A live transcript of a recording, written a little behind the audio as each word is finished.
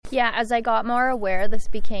Yeah, as I got more aware, this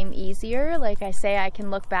became easier. Like I say, I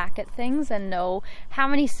can look back at things and know how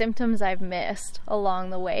many symptoms I've missed along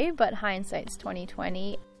the way, but hindsight's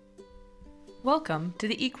 2020. Welcome to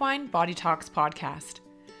the Equine Body Talks podcast.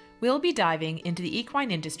 We'll be diving into the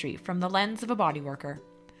equine industry from the lens of a body worker,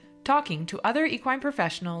 talking to other equine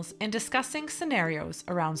professionals and discussing scenarios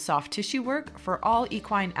around soft tissue work for all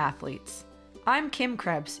equine athletes. I'm Kim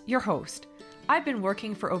Krebs, your host. I've been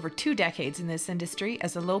working for over 2 decades in this industry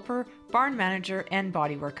as a loper, barn manager, and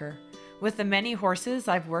body worker. With the many horses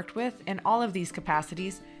I've worked with in all of these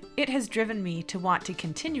capacities, it has driven me to want to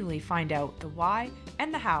continually find out the why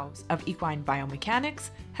and the hows of equine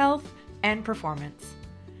biomechanics, health, and performance.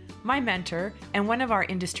 My mentor and one of our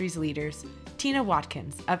industry's leaders, Tina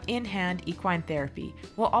Watkins of In Hand Equine Therapy,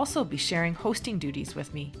 will also be sharing hosting duties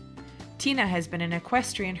with me. Tina has been an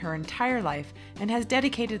equestrian her entire life and has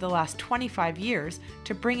dedicated the last 25 years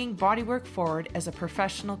to bringing bodywork forward as a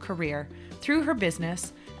professional career through her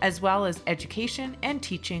business, as well as education and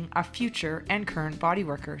teaching of future and current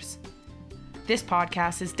bodyworkers. This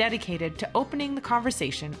podcast is dedicated to opening the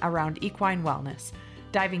conversation around equine wellness,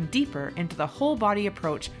 diving deeper into the whole body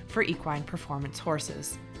approach for equine performance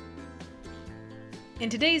horses. In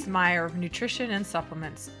today's mire of nutrition and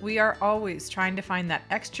supplements, we are always trying to find that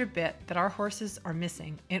extra bit that our horses are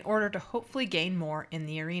missing in order to hopefully gain more in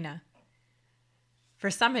the arena. For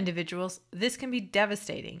some individuals, this can be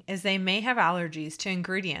devastating as they may have allergies to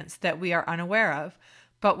ingredients that we are unaware of,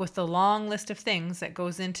 but with the long list of things that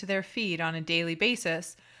goes into their feed on a daily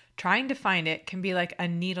basis, trying to find it can be like a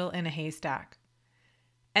needle in a haystack.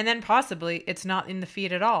 And then possibly it's not in the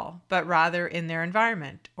feed at all, but rather in their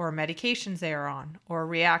environment, or medications they are on, or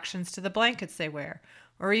reactions to the blankets they wear,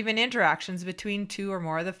 or even interactions between 2 or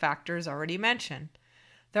more of the factors already mentioned.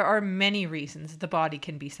 There are many reasons the body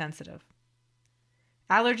can be sensitive.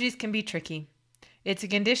 Allergies can be tricky. It's a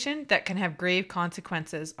condition that can have grave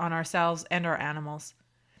consequences on ourselves and our animals.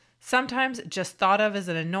 Sometimes just thought of as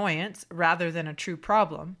an annoyance rather than a true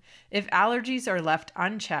problem, if allergies are left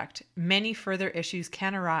unchecked, many further issues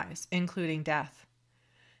can arise, including death.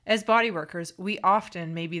 As body workers, we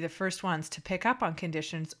often may be the first ones to pick up on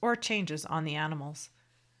conditions or changes on the animals.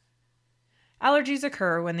 Allergies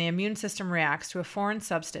occur when the immune system reacts to a foreign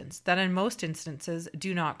substance that in most instances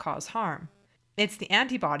do not cause harm. It's the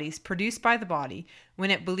antibodies produced by the body when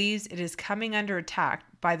it believes it is coming under attack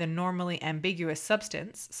by the normally ambiguous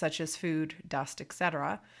substance, such as food, dust,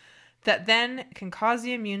 etc., that then can cause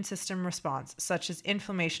the immune system response, such as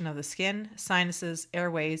inflammation of the skin, sinuses,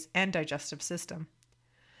 airways, and digestive system.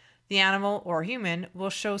 The animal or human will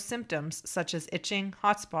show symptoms such as itching,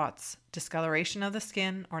 hot spots, discoloration of the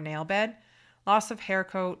skin or nail bed, loss of hair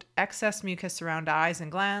coat, excess mucus around eyes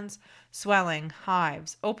and glands, swelling,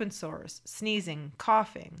 hives, open sores, sneezing,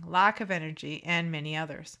 coughing, lack of energy, and many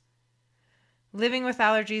others. Living with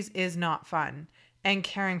allergies is not fun, and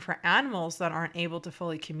caring for animals that aren't able to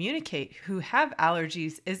fully communicate who have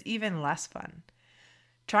allergies is even less fun.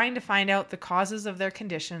 Trying to find out the causes of their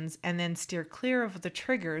conditions and then steer clear of the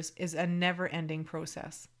triggers is a never-ending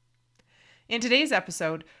process. In today's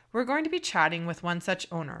episode, we're going to be chatting with one such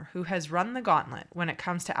owner who has run the gauntlet when it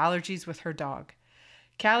comes to allergies with her dog.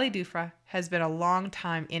 Callie Dufra has been a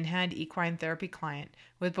long-time In Hand Equine Therapy client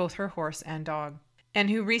with both her horse and dog, and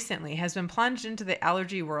who recently has been plunged into the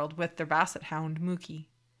allergy world with their Basset Hound, Mookie.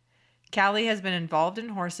 Callie has been involved in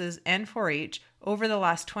horses and 4-H over the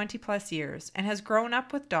last 20 plus years and has grown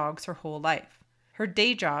up with dogs her whole life. Her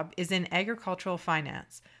day job is in agricultural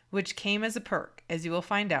finance, which came as a perk, as you will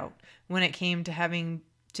find out, when it came to having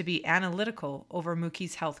to be analytical over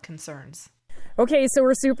Mookie's health concerns. Okay, so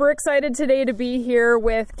we're super excited today to be here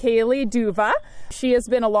with Callie Dufra. She has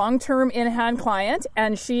been a long-term in-hand client,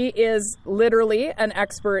 and she is literally an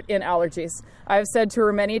expert in allergies. I've said to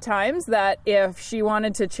her many times that if she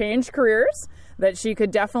wanted to change careers, that she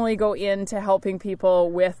could definitely go into helping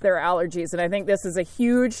people with their allergies. And I think this is a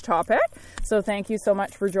huge topic. So thank you so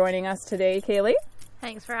much for joining us today, Callie.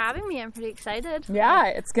 Thanks for having me. I'm pretty excited. Yeah,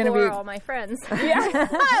 it's going to be... For all my friends. Yeah,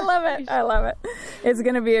 I love it. I love it. It's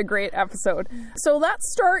going to be a great episode. So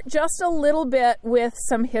let's start just a little bit with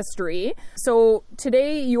some history. So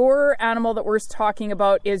today, your animal that we're talking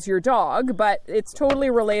about is your dog, but it's totally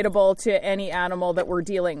relatable to any animal that we're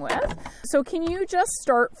dealing with. So can you just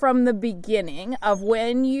start from the beginning of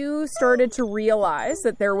when you started to realize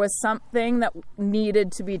that there was something that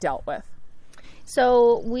needed to be dealt with?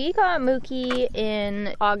 So we got Mookie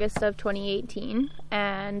in August of 2018,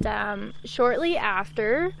 and shortly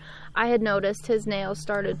after, I had noticed his nails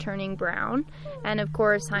started turning brown. And of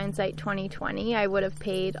course, hindsight 2020, I would have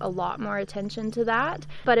paid a lot more attention to that.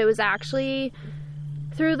 But it was actually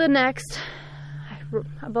through the next,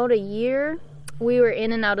 about a year, we were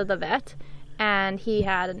in and out of the vet, and he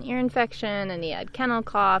had an ear infection, and he had kennel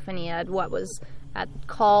cough, and he had what was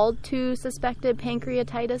called 2 suspected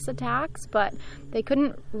pancreatitis attacks, but they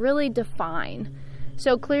couldn't really define.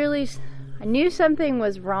 So clearly, I knew something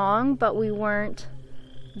was wrong, but we weren't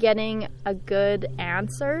getting a good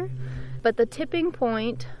answer. But the tipping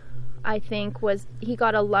point, I think, was he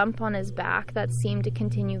got a lump on his back that seemed to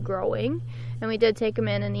continue growing, and we did take him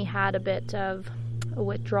in, and he had a bit of a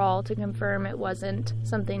withdrawal to confirm it wasn't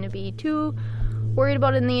something to be too worried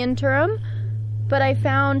about in the interim. But I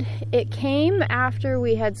found it came after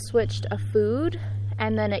we had switched a food,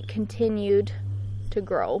 and then it continued to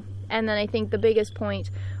grow. And then I think the biggest point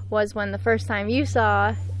was when the first time you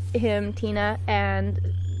saw him, Tina, and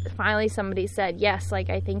finally somebody said, yes, like,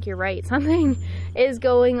 I think you're right, something is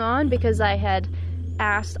going on, because I had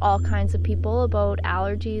asked all kinds of people about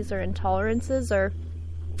allergies or intolerances, or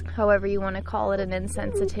however you want to call it, an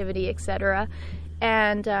insensitivity, etc.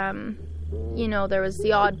 And you know, there was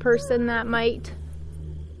the odd person that might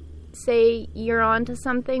say you're on to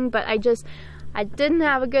something, but I didn't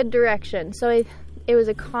have a good direction. So it was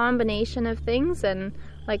a combination of things, and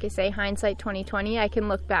like I say, hindsight 2020, I can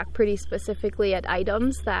look back pretty specifically at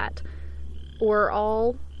items that were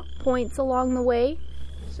all points along the way.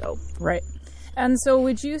 So right. And so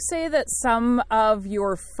would you say that some of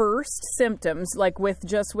your first symptoms, like with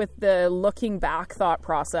the looking back thought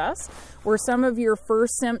process, were some of your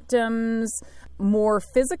first symptoms more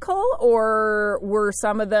physical, or were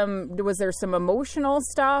some of them, was there some emotional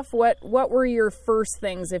stuff? What were your first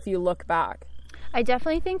things if you look back? I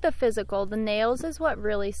definitely think the physical, the nails is what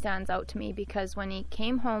really stands out to me, because when he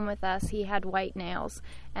came home with us, he had white nails,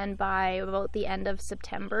 and by about the end of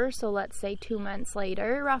September, so let's say 2 months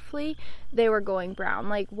later, roughly, they were going brown.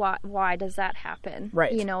 Like, why does that happen?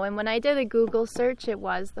 Right. You know, and when I did a Google search, it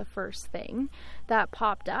was the first thing that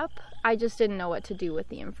popped up. I just didn't know what to do with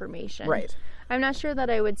the information. Right. I'm not sure that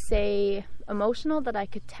I would say emotional, that I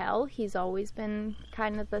could tell. He's always been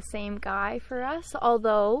kind of the same guy for us,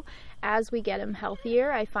 although as we get him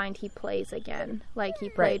healthier, I find he plays again. Like, he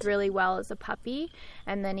played really well as a puppy,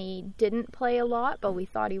 and then he didn't play a lot, but we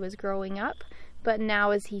thought he was growing up. But now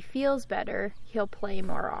as he feels better, he'll play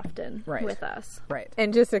more often with us. Right.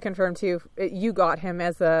 And just to confirm too, you got him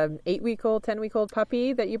as a 8-week-old, 10-week-old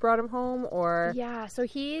puppy that you brought him home, or? Yeah, so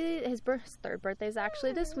his third birthday is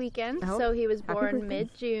actually this weekend. So he was born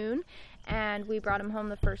mid-June, and we brought him home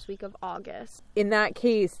the first week of August. In that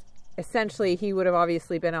case, essentially he would have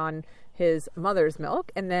obviously been on his mother's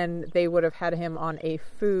milk, and then they would have had him on a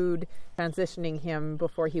food, transitioning him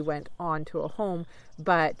before he went on to a home.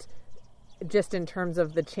 But just in terms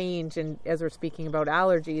of the change, and as we're speaking about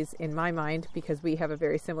allergies, in my mind, because we have a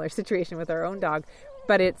very similar situation with our own dog,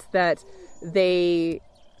 but it's that they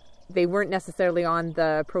weren't necessarily on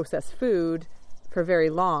the processed food for very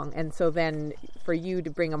long, and so then for you to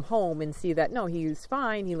bring him home and see that no, he's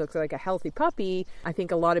fine, he looks like a healthy puppy, I think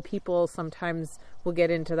a lot of people sometimes will get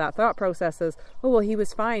into that thought process as, oh well, he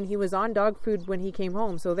was fine, he was on dog food when he came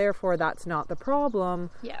home, so therefore that's not the problem.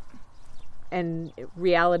 Yeah. And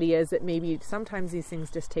reality is that maybe sometimes these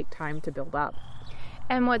things just take time to build up.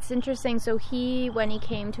 And what's interesting, so when he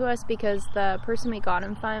came to us, because the person we got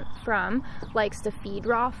him from likes to feed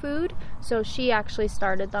raw food, so she actually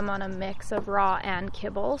started them on a mix of raw and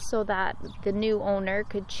kibble so that the new owner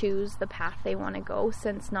could choose the path they want to go,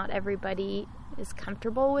 since not everybody is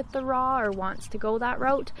comfortable with the raw or wants to go that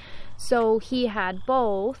route. So he had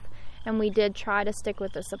both. And we did try to stick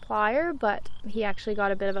with the supplier, but he actually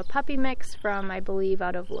got a bit of a puppy mix from, I believe,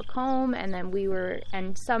 out of Lacombe, and then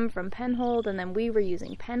and some from Penhold, and then we were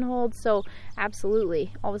using Penhold. So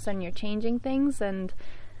absolutely, all of a sudden you're changing things. And,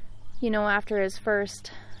 you know, after his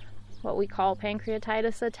first, what we call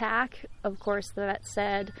pancreatitis attack, of course the vet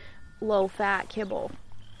said low-fat kibble.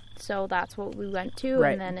 So that's what we went to,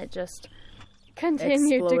 and then it just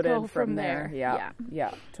continued to go from there.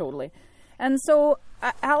 Yeah, totally. And so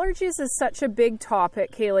allergies is such a big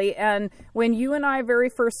topic, Kaylee, and when you and I very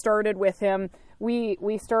first started with him, we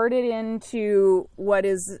started into what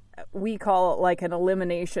we call it like an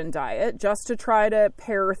elimination diet, just to try to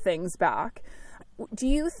pare things back. Do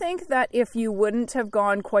you think that if you wouldn't have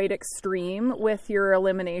gone quite extreme with your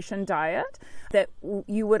elimination diet, that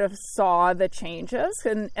you would have saw the changes?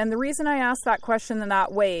 And the reason I ask that question in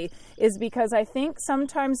that way is because I think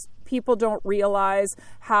sometimes people don't realize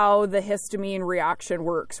how the histamine reaction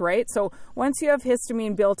works, right? So once you have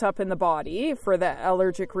histamine built up in the body for the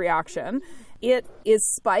allergic reaction, it is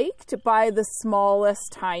spiked by the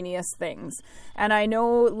smallest, tiniest things. And I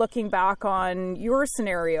know, looking back on your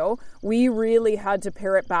scenario, we really had to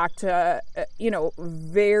pare it back to,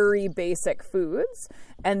 very basic foods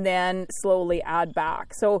and then slowly add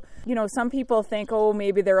back. So, some people think, oh,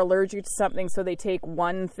 maybe they're allergic to something, so they take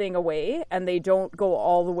one thing away and they don't go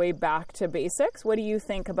all the way back to basics. What do you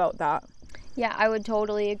think about that? Yeah, I would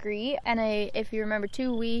totally agree. And if you remember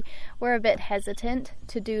too, we were a bit hesitant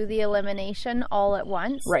to do the elimination all at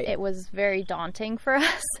once. Right. It was very daunting for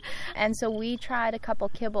us. And so we tried a couple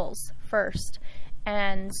kibbles first.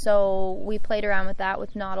 And so we played around with that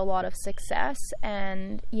with not a lot of success.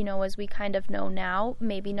 And, as we kind of know now,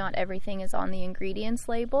 maybe not everything is on the ingredients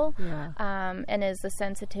label. Yeah. And is the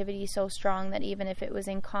sensitivity so strong that even if it was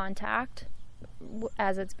in contact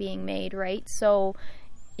as it's being made, right? So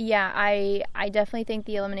yeah, I definitely think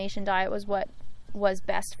the elimination diet was what was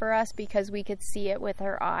best for us because we could see it with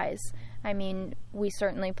our eyes. I mean, we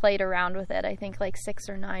certainly played around with it, I think 6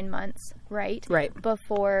 or 9 months, right? Right.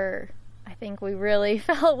 Before I think we really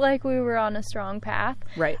felt like we were on a strong path.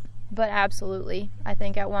 Right. But absolutely. I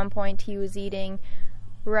think at one point he was eating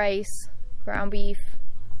rice, ground beef,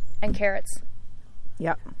 and carrots.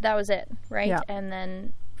 Yeah. That was it, right? Yeah. And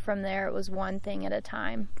then from there it was one thing at a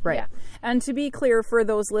time. Right. Yeah. And to be clear for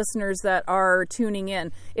those listeners that are tuning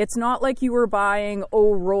in, it's not like you were buying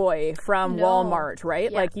O'Roy from Walmart, right?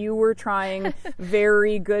 Yeah. Like you were trying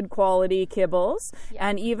very good quality kibbles,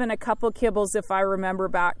 and even a couple kibbles, if I remember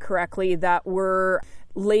back correctly, that were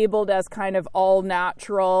labeled as kind of all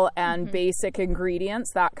natural and basic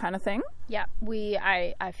ingredients, that kind of thing. Yeah.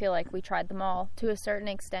 I feel like we tried them all to a certain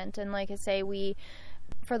extent. And like I say,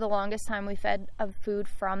 for the longest time, we fed food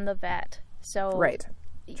from the vet. So right,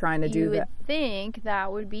 trying to do that. You would think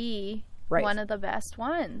that would be one of the best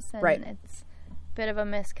ones, and it's a bit of a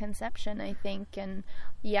misconception, I think. And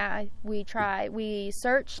yeah, we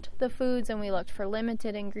searched the foods and we looked for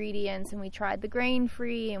limited ingredients, and we tried the grain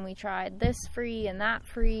free, and we tried this free and that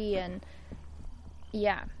free, and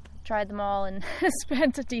yeah, tried them all and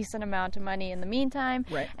spent a decent amount of money in the meantime,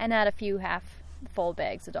 and had a few full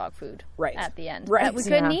bags of dog food at the end that we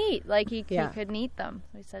couldn't eat. He couldn't eat them.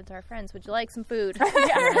 We said to our friends, would you like some food?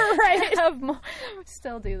 Have more.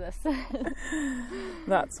 Still do this.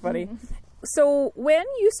 That's funny. So when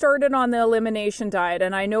you started on the elimination diet,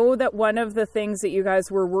 and I know that one of the things that you guys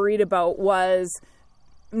were worried about was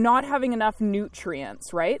not having enough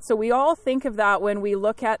nutrients, right? So we all think of that when we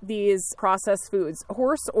look at these processed foods,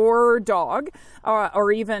 horse or dog, or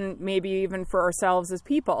maybe even for ourselves as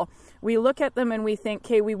people. We look at them and we think,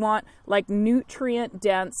 okay, we want nutrient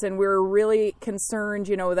dense, and we're really concerned,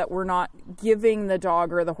 that we're not giving the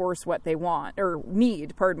dog or the horse what they want, or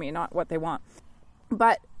need, not what they want.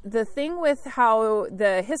 But the thing with how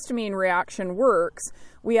the histamine reaction works,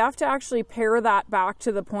 we have to actually pare that back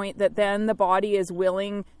to the point that then the body is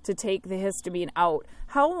willing to take the histamine out.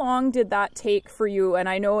 How long did that take for you? And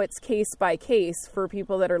I know it's case by case for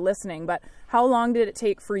people that are listening, but how long did it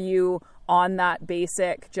take for you on that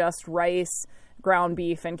basic just rice, ground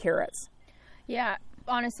beef, and carrots? Yeah.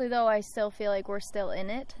 Honestly, though, I still feel like we're still in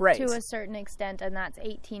it to a certain extent, and that's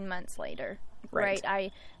 18 months later.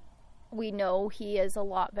 Right. We know he is a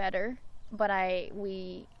lot better, but I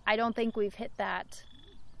don't think we've hit that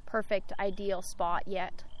perfect ideal spot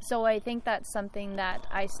yet. So I think that's something that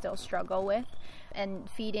I still struggle with, and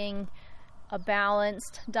feeding a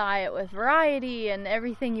balanced diet with variety and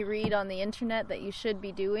everything you read on the internet that you should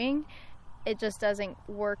be doing, it just doesn't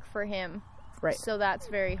work for him. Right. So that's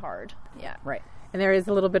very hard. Yeah. Right. And there is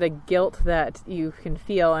a little bit of guilt that you can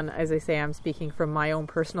feel, and as I say, I'm speaking from my own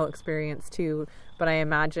personal experience too, but I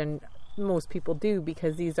imagine most people do,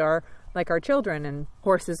 because these are like our children, and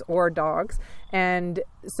horses or dogs. And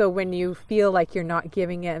so when you feel like you're not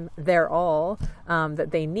giving them their all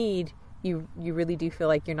that they need, you really do feel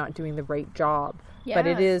like you're not doing the right job. Yeah. But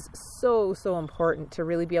it is so important to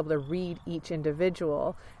really be able to read each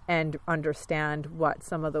individual and understand what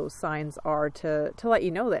some of those signs are to let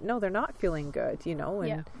you know that no, they're not feeling good,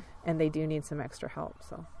 and they do need some extra help.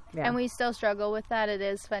 So yeah. And we still struggle with that. It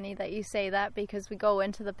is funny that you say that, because we go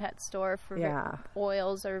into the pet store for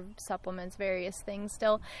oils or supplements, various things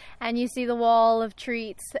still, and you see the wall of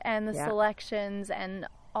treats and the selections and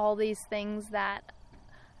all these things that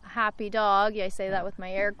a happy dog, I say that with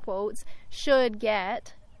my air quotes, should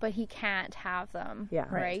get, but he can't have them.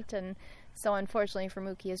 Yeah. Right? And so unfortunately for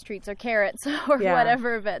Mookie, his treats are carrots or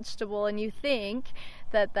whatever vegetable, and you think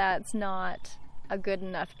that that's not a good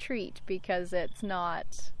enough treat because it's not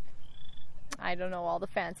I don't know, all the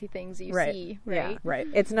fancy things you Right. see, Yeah, right? right.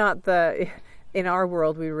 It's not in our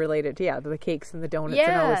world, we relate it to, the cakes and the donuts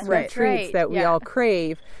and all the Yeah, sweet right. treats Right, that we yeah. all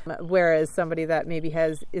crave, whereas somebody that maybe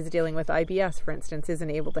is dealing with IBS, for instance, isn't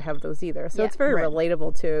able to have those either. So Yeah. it's very Right.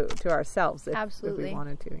 relatable to ourselves if Absolutely. we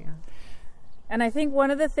wanted to, And I think one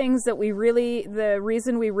of the things that the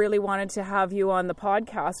reason we really wanted to have you on the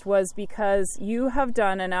podcast was because you have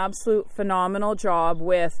done an absolute phenomenal job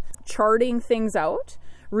with charting things out,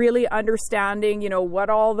 really understanding, what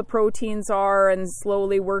all the proteins are, and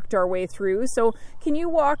slowly worked our way through. So can you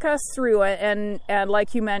walk us through it? And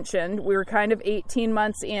like you mentioned, we're kind of 18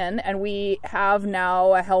 months in, and we have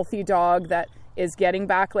now a healthy dog that is getting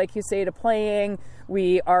back, like you say, to playing.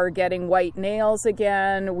 We are getting white nails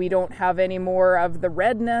again. We don't have any more of the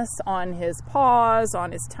redness on his paws,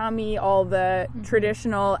 on his tummy, all the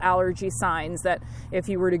traditional allergy signs that if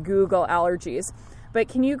you were to Google allergies. But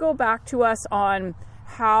can you go back to us on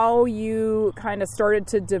how you kind of started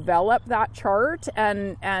to develop that chart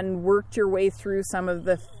and worked your way through some of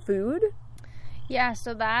the food? Yeah,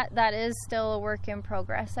 so that is still a work in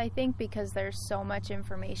progress, I think, because there's so much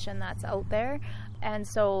information that's out there. And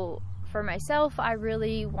so for myself, I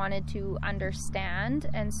really wanted to understand,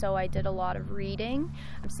 and so I did a lot of reading.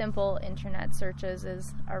 Simple internet searches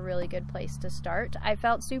is a really good place to start. I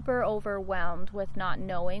felt super overwhelmed with not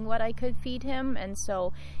knowing what I could feed him, and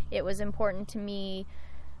so it was important to me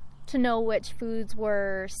to know which foods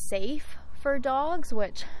were safe for dogs,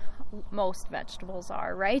 which most vegetables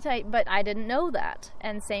are, right? But I didn't know that.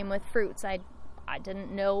 And same with fruits. I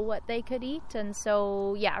didn't know what they could eat. And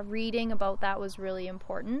so, reading about that was really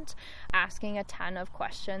important. Asking a ton of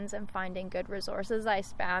questions and finding good resources. I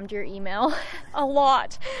spammed your email a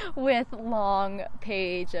lot with long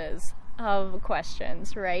pages of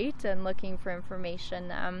questions, right? And looking for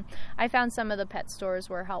information. I found some of the pet stores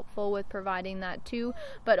were helpful with providing that too,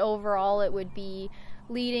 but overall it would be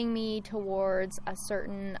leading me towards a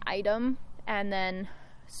certain item and then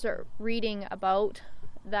reading about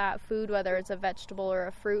that food, whether it's a vegetable or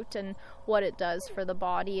a fruit, and what it does for the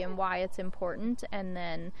body and why it's important, and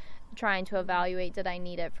then trying to evaluate, did I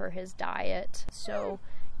need it for his diet? So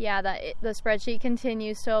the spreadsheet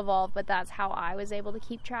continues to evolve, but that's how I was able to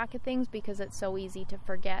keep track of things, because it's so easy to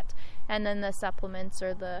forget. And then the supplements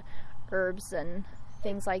or the herbs and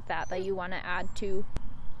things like that you want to add to.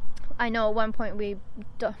 I know at one point we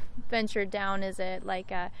ventured down, is it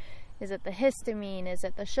the histamine? Is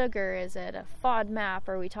it the sugar? Is it a FODMAP?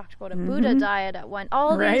 Or we talked about a Buddha diet at one.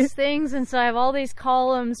 All these things. And so I have all these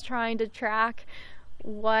columns trying to track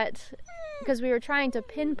because we were trying to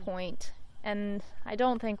pinpoint, and I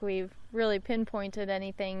don't think we've really pinpointed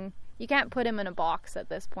anything. You can't put him in a box at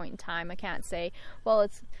this point in time. I can't say, well,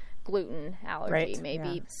 it's gluten allergy, maybe.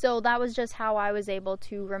 Yeah. So that was just how I was able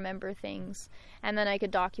to remember things. And then I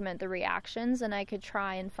could document the reactions, and I could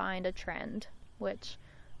try and find a trend, which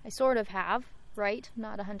I sort of have, right?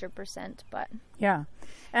 Not 100%, but... Yeah.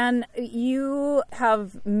 And you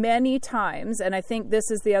have many times, and I think this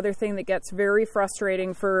is the other thing that gets very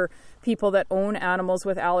frustrating for people that own animals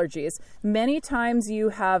with allergies. Many times you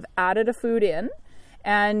have added a food in,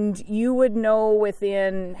 and you would know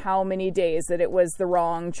within how many days that it was the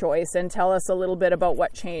wrong choice. And tell us a little bit about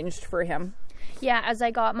what changed for him. Yeah, as I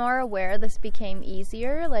got more aware, this became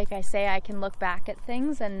easier. Like I say, I can look back at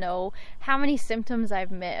things and know how many symptoms I've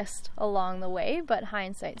missed along the way, but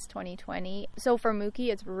hindsight's 20/20. So for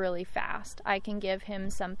Mookie, it's really fast. I can give him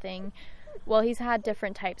something. Well, he's had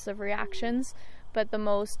different types of reactions, but the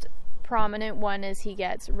most prominent one is he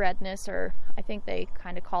gets redness, or I think they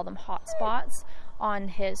kind of call them hot spots, on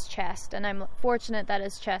his chest. And I'm fortunate that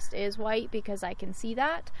his chest is white because I can see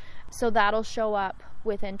that. So that'll show up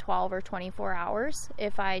within 12 or 24 hours.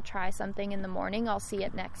 If I try something in the morning, I'll see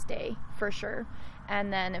it next day for sure.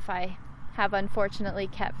 And then if I have unfortunately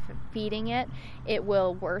kept feeding it, it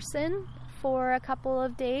will worsen for a couple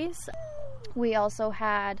of days. We also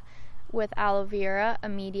had, with aloe vera,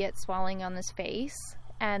 immediate swelling on his face.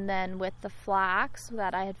 And then with the flax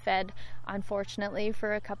that I had fed, unfortunately,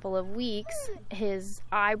 for a couple of weeks, his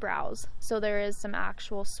eyebrows. So there is some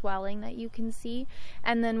actual swelling that you can see.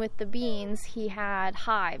 And then with the beans, he had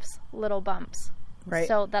hives, little bumps, right,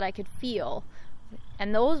 so that I could feel.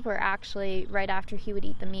 And those were actually right after he would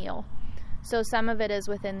eat the meal. So some of it is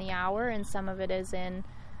within the hour, and some of it is in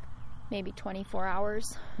maybe 24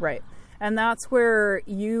 hours. Right. And that's where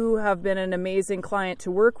you have been an amazing client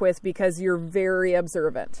to work with because you're very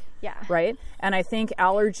observant. Yeah. Right? And I think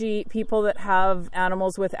people that have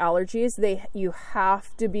animals with allergies, you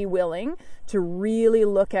have to be willing to really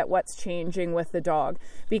look at what's changing with the dog.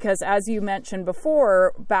 Because as you mentioned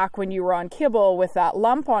before, back when you were on kibble with that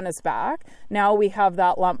lump on his back, now we have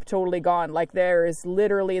that lump totally gone. Like there's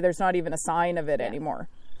not even a sign of it anymore.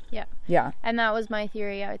 Yeah. Yeah. And that was my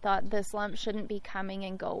theory. I thought this lump shouldn't be coming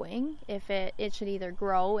and going. If it should either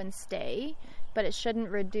grow and stay, but it shouldn't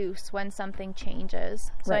reduce when something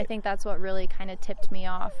changes. So I think that's what really kind of tipped me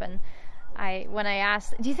off. And when I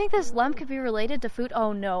asked, do you think this lump could be related to food?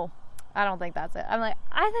 Oh, no. I don't think that's it. I'm like,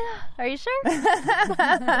 are you sure?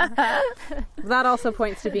 That also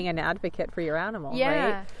points to being an advocate for your animal,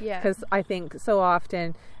 right? Yeah. Because I think so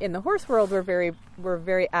often in the horse world, we're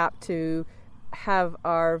very apt to have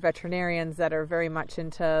our veterinarians that are very much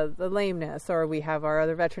into the lameness, or we have our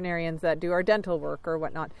other veterinarians that do our dental work or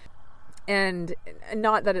whatnot. And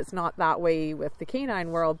not that it's not that way with the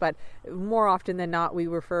canine world, but more often than not, we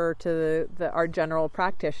refer to our general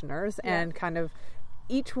practitioners, and kind of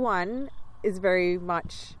each one is very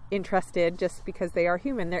much interested, just because they are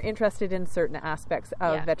human, they're interested in certain aspects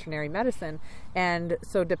of veterinary medicine. And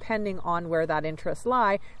so depending on where that interests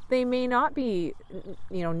lie, they may not be,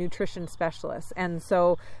 nutrition specialists. And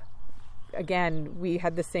so again, we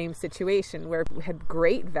had the same situation where we had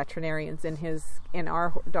great veterinarians in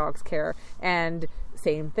our dog's care, and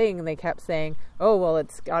same thing, they kept saying, oh, well,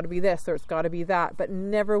 it's got to be this or it's got to be that, but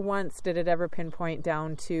never once did it ever pinpoint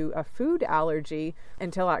down to a food allergy,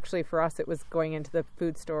 until actually for us it was going into the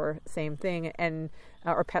food store, same thing, and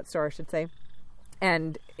or pet store I should say.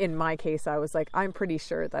 And in my case, I was like, I'm pretty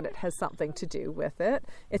sure that it has something to do with it.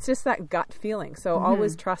 It's just that gut feeling. So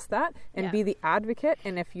always trust that and be the advocate.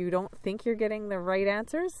 And if you don't think you're getting the right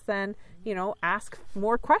answers, then, ask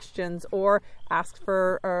more questions, or ask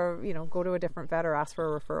for, go to a different vet, or ask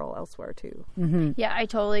for a referral elsewhere too. Mm-hmm. Yeah, I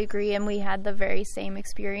totally agree. And we had the very same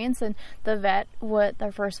experience. And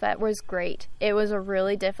our first vet was great. It was a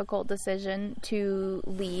really difficult decision to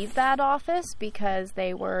leave that office because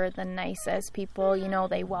they were the nicest people.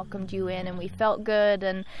 They welcomed you in and we felt good,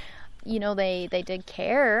 and they did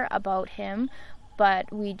care about him, but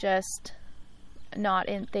they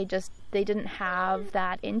didn't have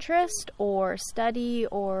that interest or study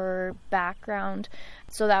or background.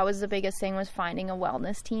 So that was the biggest thing, was finding a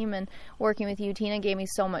wellness team. And working with you, Tina, gave me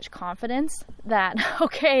so much confidence that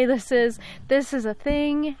okay, this is a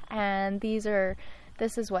thing, and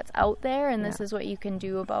this is what's out there, and this is what you can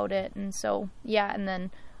do about it. And so and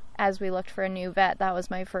then as we looked for a new vet, that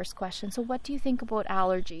was my first question. So what do you think about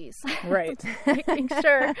allergies? Right. Making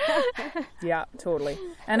sure. Yeah, totally.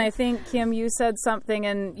 And I think, Kim, you said something,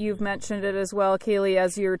 and you've mentioned it as well, Kaylee,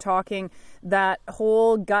 as you're talking, that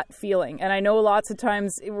whole gut feeling. And I know lots of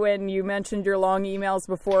times when you mentioned your long emails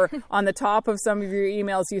before, on the top of some of your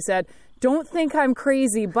emails, you said, don't think I'm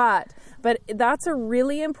crazy, but that's a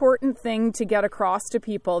really important thing to get across to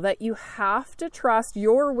people, that you have to trust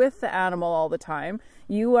you're with the animal all the time.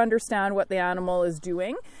 You understand what the animal is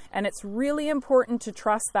doing, and it's really important to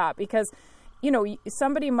trust that, because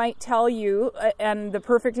somebody might tell you, and the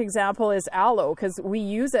perfect example is aloe, because we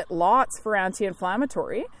use it lots for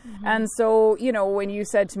anti-inflammatory. Mm-hmm. And so, when you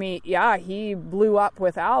said to me, he blew up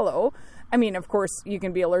with aloe, I mean, of course, you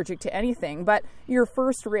can be allergic to anything, but your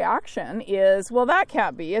first reaction is, well, that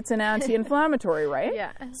can't be. It's an anti-inflammatory, right?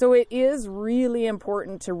 Yeah. So it is really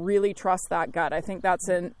important to really trust that gut. I think that's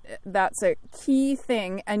a key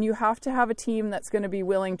thing, and you have to have a team that's going to be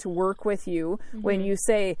willing to work with you when you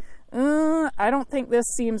say, I don't think this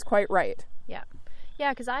seems quite right. Yeah.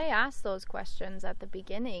 Yeah, because I asked those questions at the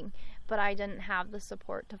beginning, but I didn't have the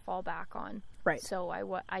support to fall back on. Right. So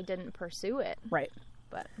I didn't pursue it. Right.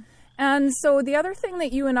 But... And so the other thing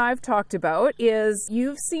that you and I've talked about is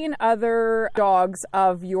you've seen other dogs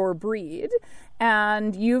of your breed,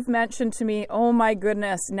 and you've mentioned to me, oh my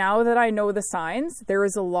goodness, now that I know the signs, there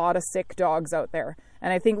is a lot of sick dogs out there.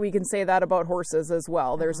 And I think we can say that about horses as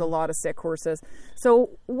well. There's a lot of sick horses.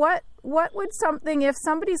 So what would something, if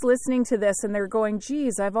somebody's listening to this and they're going,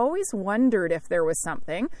 geez, I've always wondered if there was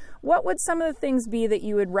something, what would some of the things be that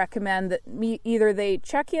you would recommend that either they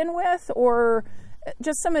check in with, or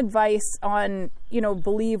just some advice on,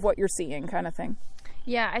 believe what you're seeing kind of thing?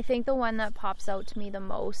 Yeah, I think the one that pops out to me the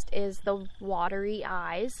most is the watery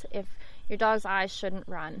eyes. If your dog's eyes shouldn't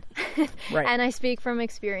run. Right. And I speak from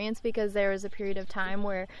experience because there was a period of time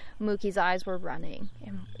where Mookie's eyes were running.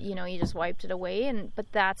 And, you know, you just wiped it away, but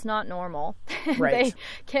that's not normal. Right. They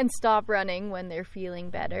can stop running when they're feeling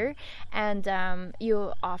better. And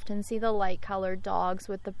you often see the light-colored dogs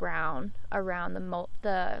with the brown around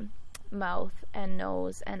the mouth and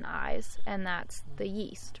nose and eyes, and that's the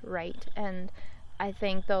yeast, right? And I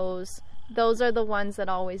think those are the ones that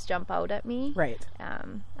always jump out at me. Right.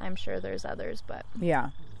 I'm sure there's others, but Yeah,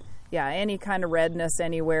 any kind of redness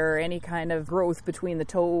anywhere, any kind of growth between the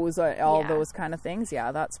toes, all those kind of things.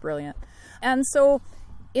 Yeah, that's brilliant. And so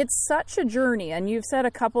it's such a journey, and you've said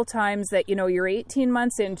a couple times that, you know, you're 18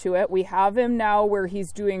 months into it. We have him now where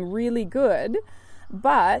he's doing really good,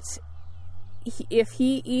 but if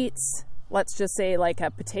he eats, let's just say, like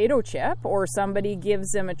a potato chip, or somebody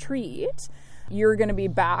gives him a treat, you're going to be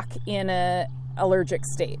back in a allergic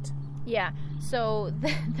state. yeah. So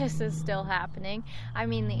this is still happening. I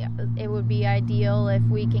mean, it would be ideal if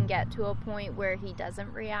we can get to a point where he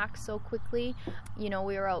doesn't react so quickly. You know,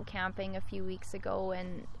 we were out camping a few weeks ago,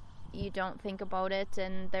 and you don't think about it,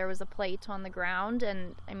 and there was a plate on the ground,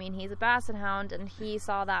 and I mean, he's a basset hound, and he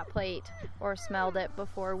saw that plate or smelled it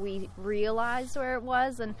before we realized where it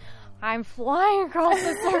was, and I'm flying across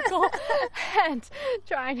the circle and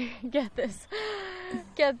trying to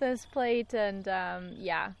get this plate, and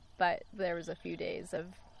but there was a few days of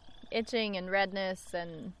itching and redness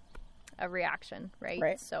and a reaction,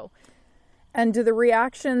 right? So. And do the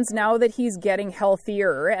reactions, now that he's getting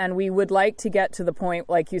healthier, and we would like to get to the point,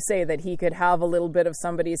 like you say, that he could have a little bit of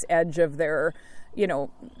somebody's edge of their, you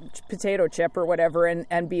know, potato chip or whatever,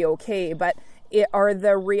 and be okay, but are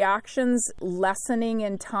the reactions lessening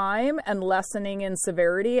in time and lessening in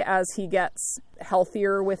severity as he gets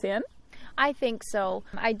healthier within? I think so.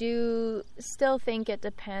 I do still think it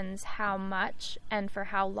depends how much and for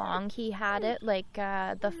how long he had it. Like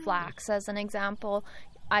the flax, as an example,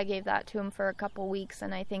 I gave that to him for a couple weeks,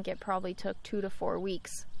 and I think it probably took 2 to 4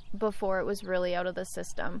 weeks before it was really out of the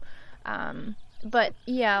system. But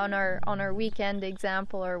yeah, on our weekend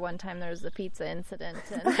example, or one time there was the pizza incident.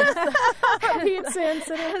 And Pizza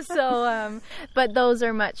incident. So, but those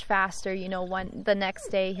are much faster. You know, the next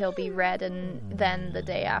day he'll be red, and then the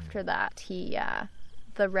day after that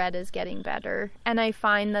the red is getting better. And I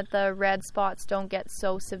find that the red spots don't get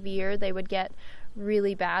so severe. They would get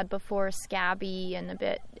really bad before, scabby and a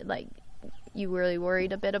bit like you really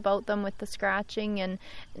worried a bit about them with the scratching, and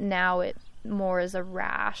now it more is a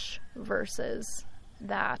rash versus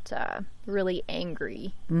that really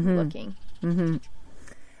angry looking. Mm-hmm.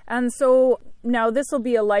 And so now this will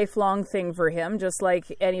be a lifelong thing for him, just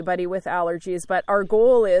like anybody with allergies, but our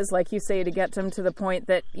goal is, like you say, to get him to the point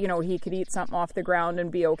that, you know, he could eat something off the ground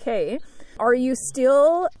and be okay. Are you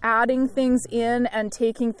still adding things in and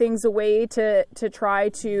taking things away to try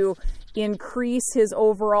to increase his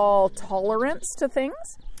overall tolerance to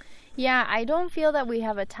things? Yeah, I don't feel that we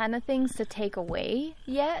have a ton of things to take away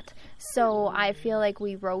yet, so I feel like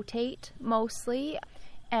we rotate mostly,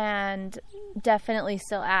 and definitely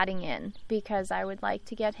still adding in, because I would like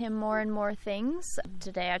to get him more and more things.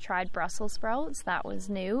 Today I tried Brussels sprouts. That was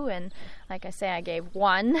new, and like I say, I gave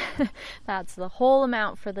one. That's the whole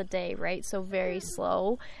amount for the day, right? So very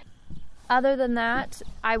slow. Other than that,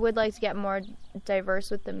 I would like to get more diverse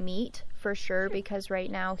with the meat for sure, because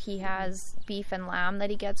right now he has beef and lamb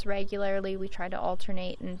that he gets regularly. We try to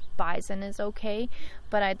alternate, and bison is okay,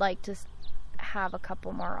 but I'd like to have a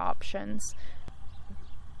couple more options.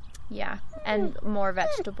 Yeah, and more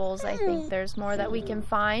vegetables. I think there's more that we can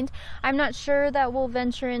find. I'm not sure that we'll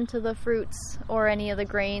venture into the fruits or any of the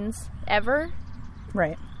grains ever.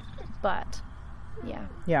 Right. But, yeah.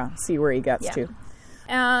 Yeah, see where he gets to.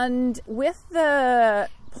 And with the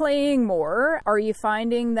playing more, are you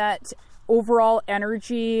finding that overall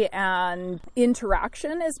energy and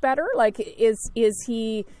interaction is better? Like, is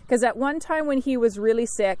he, because at one time when he was really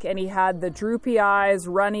sick and he had the droopy eyes,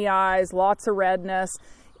 runny eyes, lots of redness,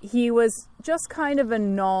 he was just kind of a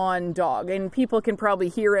non-dog, and people can probably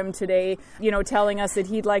hear him today, you know, telling us that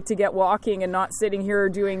he'd like to get walking and not sitting here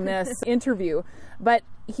doing this interview. But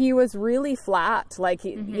he was really flat, like,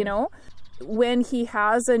 you know, when he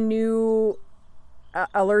has a new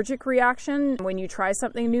allergic reaction, when you try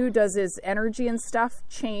something new, does his energy and stuff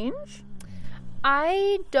change?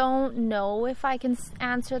 I don't know if I can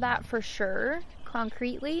answer that for sure,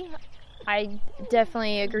 concretely. I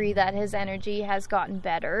definitely agree that his energy has gotten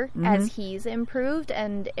better as he's improved,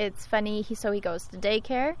 and it's funny, he goes to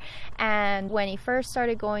daycare, and when he first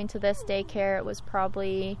started going to this daycare,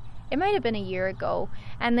 it might have been a year ago,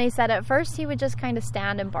 and they said at first he would just kind of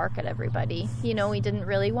stand and bark at everybody. You know, he didn't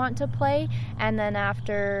really want to play, and then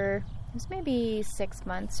after it was maybe 6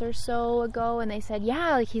 months or so ago, and they said,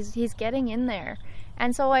 yeah, like he's getting in there.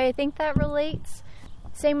 And so I think that relates.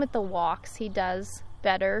 Same with the walks. He does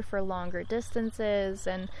better for longer distances,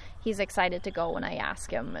 and he's excited to go when I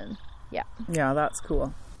ask him. And yeah, that's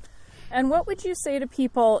cool. And what would you say to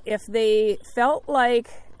people if they felt like,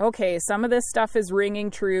 okay, some of this stuff is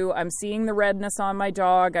ringing true, I'm seeing the redness on my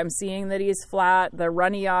dog, I'm seeing that he's flat, the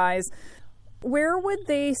runny eyes, where would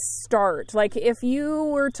they start? Like, if you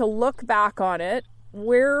were to look back on it,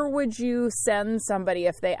 where would you send somebody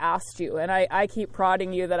if they asked you? And I keep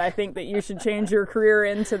prodding you that I think that you should change your career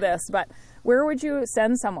into this, but where would you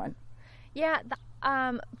send someone? Yeah,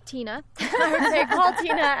 Tina. I would say call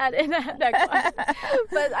Tina at Equine.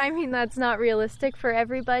 But I mean, that's not realistic for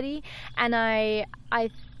everybody. And I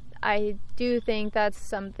do think that's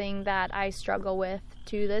something that I struggle with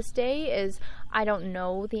to this day, is I don't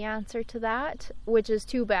know the answer to that, which is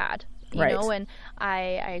too bad. You know, and I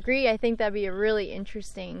agree. I think that'd be a really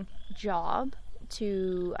interesting job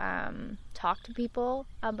to talk to people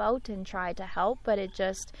about and try to help. But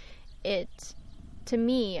to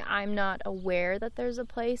me, I'm not aware that there's a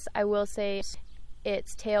place. I will say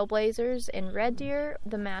it's Tailblazers in Red Deer.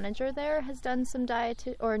 The manager there has done some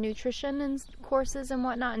diet or nutrition and courses and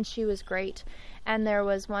whatnot, and she was great. And there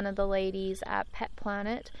was one of the ladies at Pet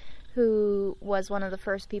Planet who was one of the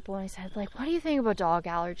first people, and I said, like, what do you think about dog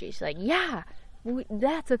allergies? She's like, yeah,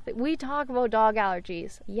 that's a thing. We talk about dog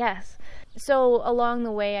allergies. Yes. So along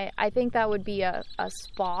the way, I think that would be a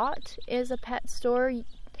spot, is a pet store.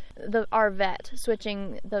 Our vet,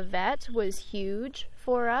 switching the vet was huge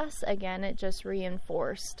for us. Again, it just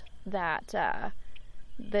reinforced that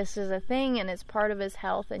this is a thing and it's part of his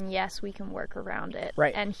health, and yes, we can work around it.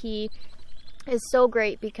 Right. And he is so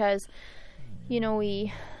great because, you know,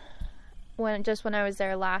 when I was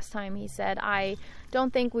there last time, he said, I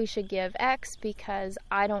don't think we should give X because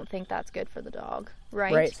I don't think that's good for the dog,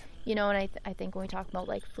 right? You know, and I think when we talk about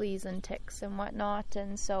like fleas and ticks and whatnot,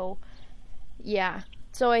 and so, yeah.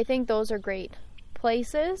 So I think those are great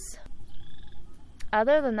places.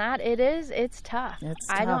 Other than that, it's tough. It's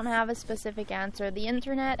I tough. don't have a specific answer. The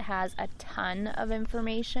internet has a ton of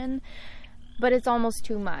information, but it's almost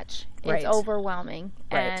too much. It's overwhelming.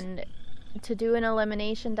 And to do an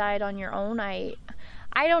elimination diet on your own, I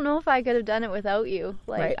don't know if I could have done it without you.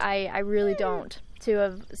 Like, I really don't. To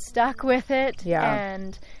have stuck with it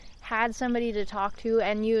and had somebody to talk to,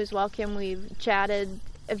 and you as well, Kim, we've chatted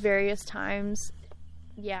at various times.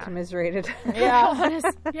 Yeah. Commiserated. Yeah.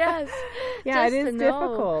 Yes. Yeah, Just it is to know.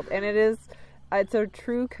 difficult, and it's a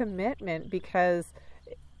true commitment because,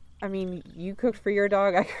 I mean, you cooked for your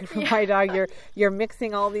dog, I cooked for my dog. You're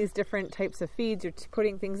mixing all these different types of feeds. You're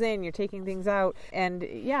putting things in, you're taking things out, and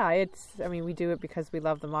we do it because we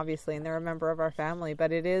love them, obviously, and they're a member of our family.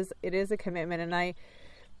 But it is a commitment, and I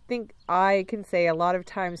think I can say a lot of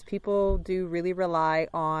times people do really rely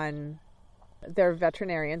on their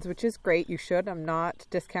veterinarians, which is great. You should. I'm not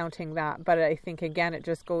discounting that. But I think, again, it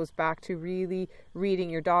just goes back to really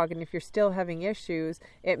reading your dog. And if you're still having issues,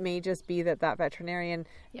 it may just be that veterinarian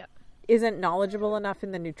isn't knowledgeable enough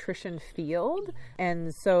in the nutrition field.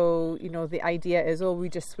 And so, you know, the idea is, we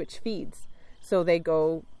just switch feeds. So they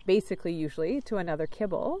go basically usually to another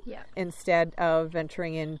kibble instead of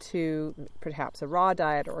venturing into perhaps a raw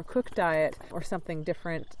diet or a cooked diet or something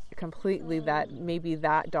different completely that maybe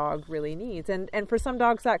that dog really needs. And for some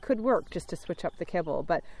dogs that could work, just to switch up the kibble.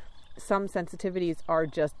 But some sensitivities are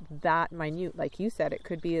just that minute. Like you said, it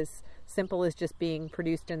could be as simple as just being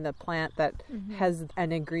produced in the plant that has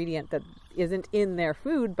an ingredient that isn't in their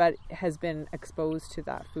food but has been exposed to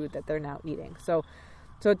that food that they're now eating. So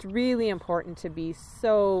it's really important to be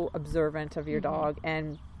so observant of your dog,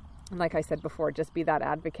 and like I said before, just be that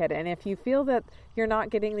advocate. And if you feel that you're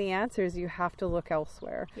not getting the answers, you have to look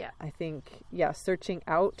elsewhere. Yeah. I think, searching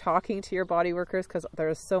out, talking to your body workers, because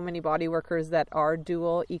there's so many body workers that are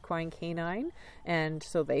dual equine canine, and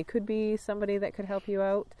so they could be somebody that could help you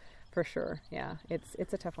out for sure. Yeah,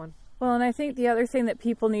 it's a tough one. Well, and I think the other thing that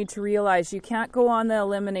people need to realize, you can't go on the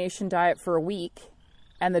elimination diet for a week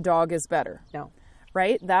and the dog is better. No.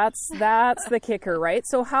 Right? That's the kicker, right?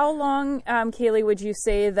 So how long, Kaylee, would you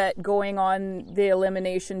say that going on the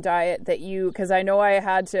elimination diet that because I know I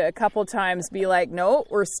had to a couple times be like, no,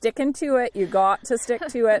 we're sticking to it. You got to stick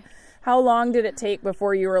to it. How long did it take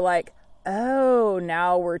before you were like, oh,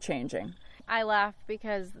 now we're changing? I laugh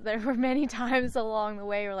because there were many times along the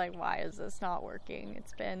way we're like, why is this not working?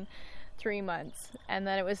 It's been 3 months, and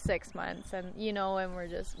then it was 6 months, and and we're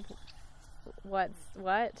just, what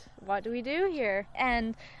do we do here?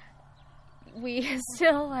 And we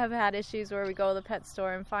still have had issues where we go to the pet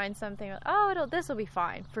store and find something, this will be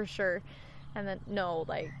fine for sure, And then, no,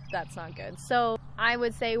 like, that's not good. So I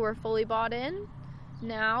would say we're fully bought in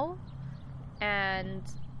now. And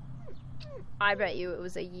I bet you it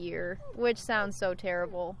was a year, which sounds so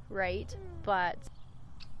terrible, right? But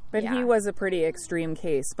yeah. He was a pretty extreme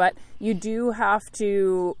case. But you do have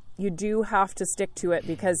to stick to it,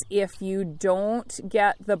 because if you don't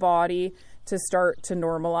get the body to start to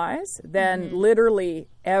normalize, then literally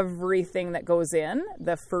everything that goes in,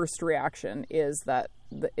 the first reaction is that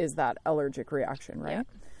allergic reaction, right? Yeah.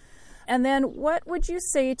 And then what would you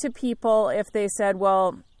say to people if they said,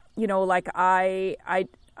 well, you know, like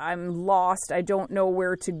I'm lost, I don't know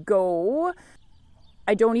where to go,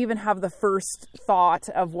 I don't even have the first thought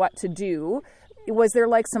of what to do? Was there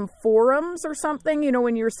like some forums or something? You know,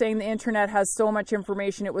 when you were saying the internet has so much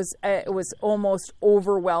information, it was almost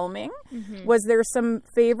overwhelming. Mm-hmm. Was there some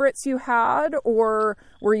favorites you had, or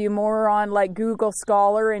were you more on like Google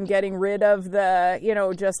Scholar and getting rid of the, you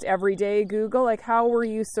know, just everyday Google? Like, how were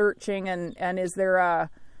you searching, and is there a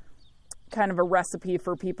kind of a recipe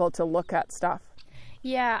for people to look at stuff?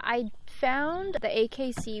 Yeah, I found the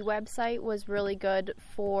AKC website was really good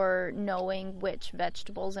for knowing which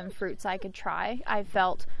vegetables and fruits I could try. I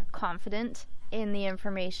felt confident in the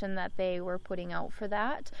information that they were putting out for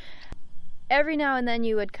that. Every now and then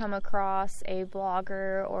you would come across a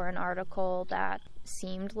blogger or an article that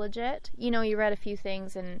seemed legit. You know, you read a few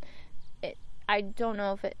things and I don't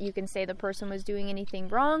know if you can say the person was doing anything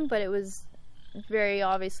wrong, but it was very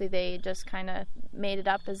obviously they just kind of made it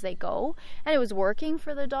up as they go, and it was working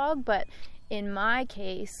for the dog. But in my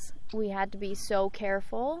case, we had to be so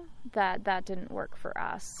careful that didn't work for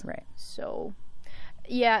us. Right. So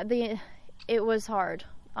yeah, it was hard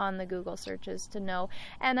on the Google searches to know,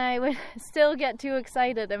 and I would still get too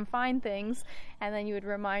excited and find things, and then you would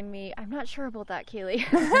remind me, I'm not sure about that, Kaylee.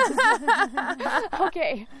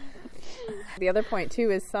 Okay. The other point too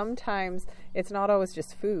is sometimes it's not always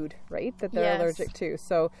just food, right, that they're allergic to.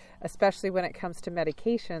 So especially when it comes to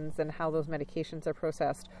medications and how those medications are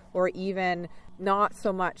processed, or even not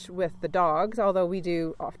so much with the dogs, although we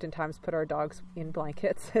do oftentimes put our dogs in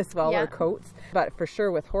blankets as well, or coats. But for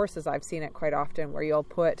sure with horses, I've seen it quite often where you'll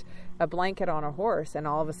put a blanket on a horse and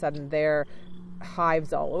all of a sudden they're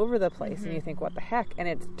hives all over the place, and you think, what the heck? And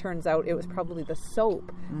it turns out it was probably the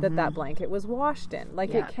soap that blanket was washed in.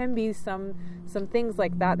 Like it can be some things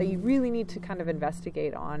like that you really need to kind of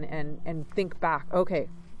investigate on and think back, okay,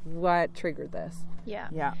 what triggered this?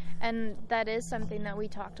 Yeah. And that is something that we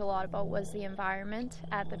talked a lot about, was the environment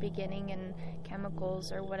at the beginning and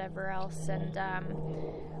chemicals or whatever else. And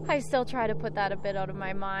I still try to put that a bit out of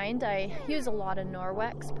my mind. I use a lot of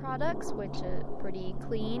Norwex products, which are pretty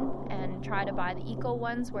clean, and try to buy the eco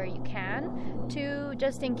ones where you can, to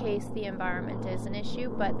just in case the environment is an issue.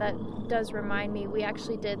 But that does remind me, we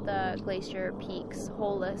actually did the Glacier Peaks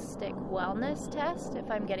Holistic Wellness Test, if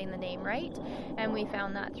I'm getting the name right, and we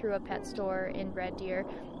found that through a pet store in Red Deer,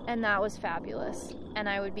 and that was fabulous. And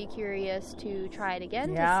I would be curious to try it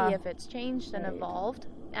again to see if it's changed and evolved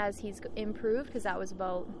as he's improved, because that was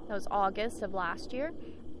August of last year.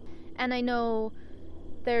 And I know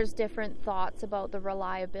there's different thoughts about the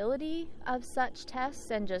reliability of such tests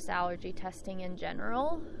and just allergy testing in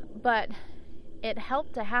general, but it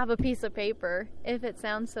helped to have a piece of paper, if it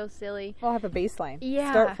sounds so silly. We'll have a baseline.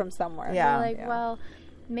 Yeah. Start from somewhere. Yeah. Well,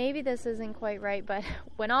 maybe this isn't quite right, but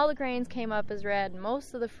when all the grains came up as red,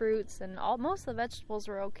 most of the fruits and most of the vegetables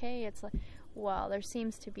were okay, it's like, well, there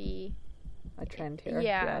seems to be a trend here.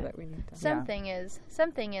 That we need to.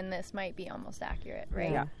 Something in this might be almost accurate,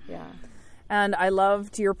 right? Yeah. And I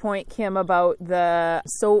loved your point, Kim, about the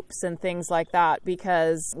soaps and things like that,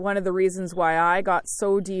 because one of the reasons why I got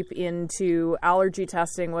so deep into allergy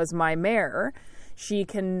testing was my mare. She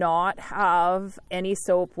cannot have any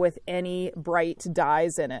soap with any bright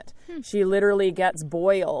dyes in it. She literally gets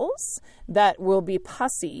boils that will be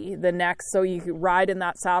pussy the next, so you could ride in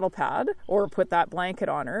that saddle pad or put that blanket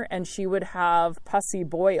on her and she would have pussy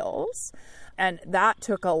boils. And that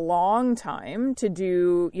took a long time to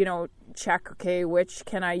do, check, okay, which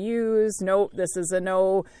can I use? Nope, this is a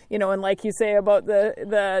no, and like you say about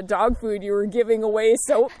the dog food, you were giving away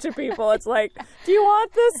soap to people. It's like, do you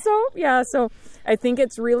want this soap? Yeah, so I think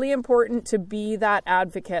it's really important to be that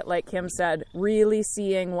advocate, like Kim said, really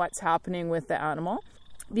seeing what's happening with the animal.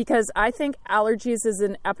 Because I think allergies is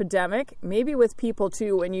an epidemic, maybe with people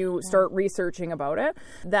too, when you start researching about it,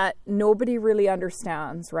 that nobody really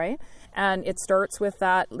understands, right? And it starts with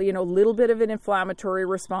that, little bit of an inflammatory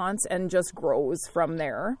response and just grows from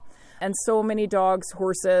there. And so many dogs,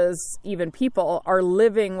 horses, even people are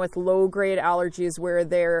living with low-grade allergies where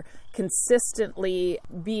they're consistently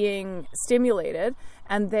being stimulated.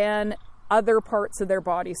 And then other parts of their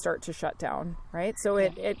body start to shut down, right? So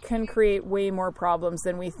it can create way more problems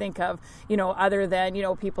than we think of, other than,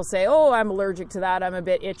 people say, oh, I'm allergic to that, I'm a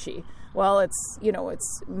bit itchy. Well, it's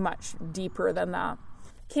much deeper than that.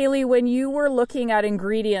 Kaylee, when you were looking at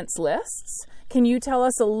ingredients lists, can you tell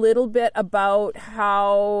us a little bit about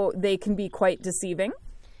how they can be quite deceiving?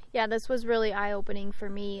 Yeah, this was really eye-opening for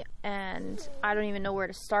me, and I don't even know where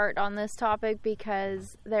to start on this topic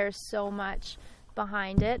because there's so much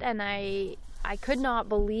behind it, and I could not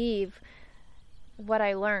believe what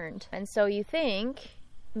I learned. And so you think,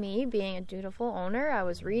 me being a dutiful owner, I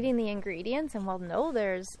was reading the ingredients and, well, no,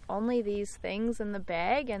 there's only these things in the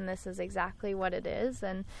bag and this is exactly what it is.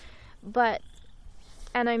 And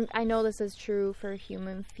I know this is true for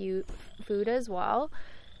human food as well.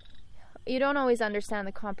 You don't always understand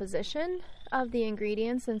the composition of the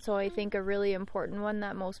ingredients, and so I think a really important one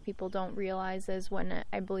that most people don't realize is when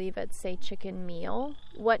I believe it's, say, chicken meal.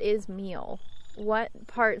 What is meal? What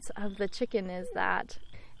parts of the chicken is that?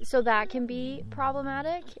 So that can be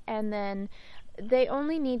problematic, and then they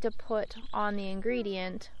only need to put on the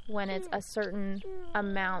ingredient when it's a certain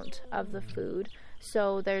amount of the food.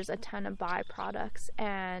 So there's a ton of byproducts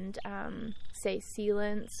and, say,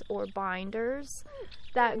 sealants or binders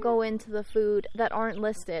that go into the food that aren't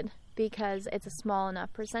listed because it's a small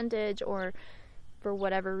enough percentage or for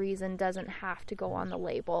whatever reason doesn't have to go on the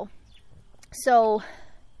label. So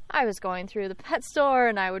I was going through the pet store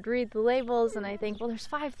and I would read the labels and I think, well, there's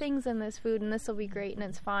 5 things in this food and this will be great and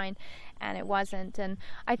it's fine. And it wasn't. And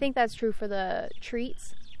I think that's true for the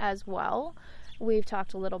treats as well. We've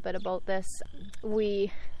talked a little bit about this.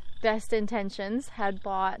 We, best intentions, had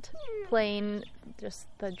bought plain, just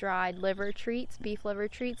the dried liver treats, beef liver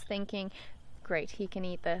treats, thinking, great, he can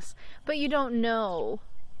eat this. But you don't know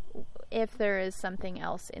if there is something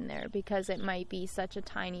else in there because it might be such a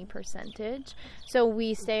tiny percentage. So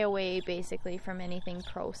we stay away basically from anything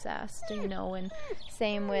processed, and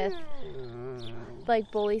same with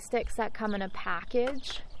like bully sticks that come in a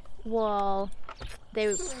package. Well,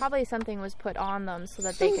 probably something was put on them so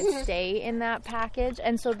that they could stay in that package.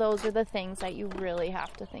 And so those are the things that you really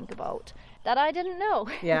have to think about that I didn't know.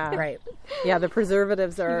 Yeah, right. Yeah, the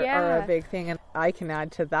preservatives are a big thing. And I can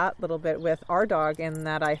add to that a little bit with our dog in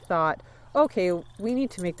that I thought, okay, we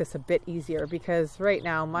need to make this a bit easier because right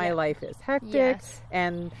now my life is hectic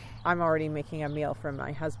and I'm already making a meal for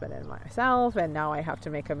my husband and myself. And now I have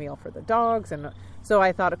to make a meal for the dogs. And so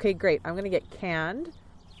I thought, okay, great. I'm going to get canned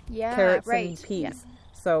carrots and peas. Yeah.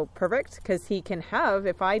 So perfect, because he can have,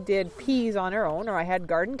 if I did peas on our own or I had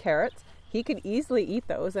garden carrots, he could easily eat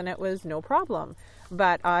those and it was no problem.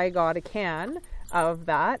 But I got a can of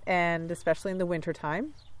that, and especially in the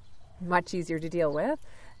wintertime, much easier to deal with.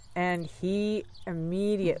 And he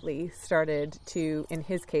immediately started to, in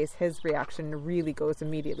his case, his reaction really goes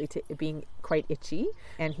immediately to being quite itchy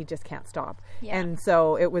and he just can't stop. Yeah. And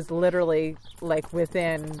so it was literally like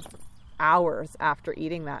within hours after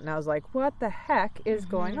eating that, and I was like, what the heck is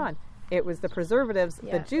going on? It was the preservatives,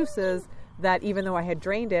 the juices, that even though I had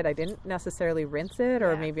drained it, I didn't necessarily rinse it,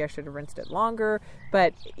 or maybe I should have rinsed it longer,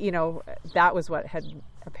 but that was what had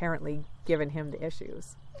apparently given him the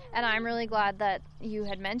issues. And I'm really glad that you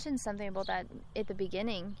had mentioned something about that at the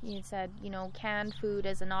beginning. You said, canned food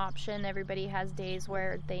is an option. Everybody has days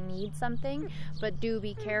where they need something, but do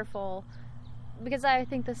be careful, because I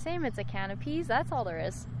think the same, it's a can of peas, that's all there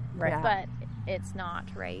is. Right. Yeah. But it's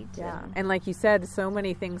not, right? Yeah. And like you said, so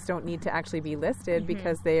many things don't need to actually be listed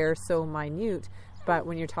because they are so minute. But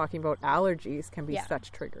when you're talking about allergies, can be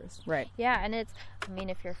such triggers. Right. Yeah. And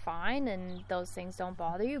if you're fine and those things don't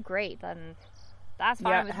bother you, great. Then that's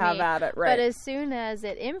fine with me. Have at it, right. But as soon as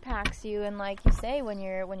it impacts you, and like you say, when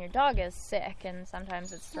your dog is sick and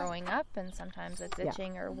sometimes it's throwing up and sometimes it's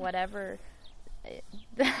itching or whatever,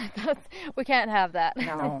 we can't have that.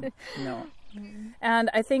 No. And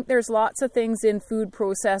I think there's lots of things in food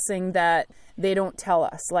processing that they don't tell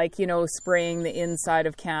us, like, spraying the inside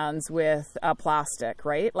of cans with plastic,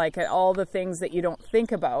 right? Like all the things that you don't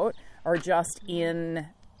think about are just in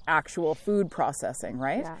actual food processing,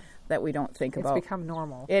 right? Yeah. That we don't think about. It's become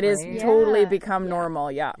normal. It is totally become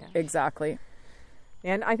normal. Yeah, exactly.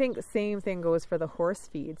 And I think the same thing goes for the horse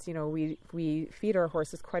feeds. We feed our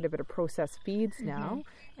horses quite a bit of processed feeds now,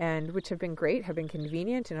 and which have been great, have been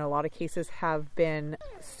convenient, and in a lot of cases have been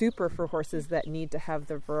super for horses that need to have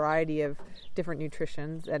the variety of different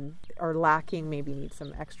nutritions and are lacking, maybe need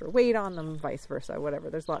some extra weight on them, vice versa, whatever.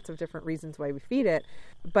 There's lots of different reasons why we feed it.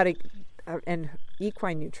 But and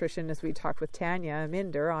equine nutrition, as we talked with Tanya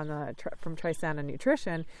Minder from Trisana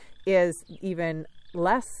Nutrition, is even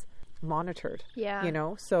less monitored.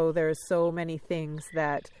 So there's so many things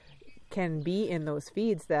that can be in those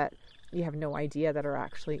feeds that you have no idea that are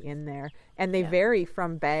actually in there. And they vary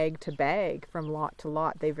from bag to bag, from lot to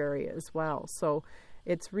lot. They vary as well. So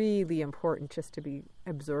it's really important just to be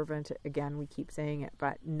observant. Again, we keep saying it,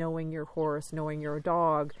 but knowing your horse, knowing your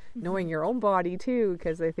dog, knowing your own body too,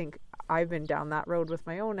 because I think I've been down that road with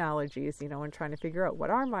my own allergies, and trying to figure out what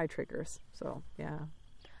are my triggers. So, yeah.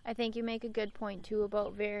 I think you make a good point too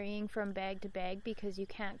about varying from bag to bag, because you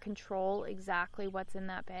can't control exactly what's in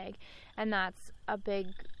that bag. And that's a big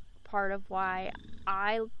part of why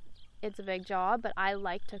it's a big job, but I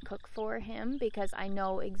like to cook for him, because I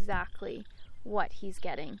know exactly what he's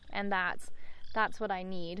getting, and that's what I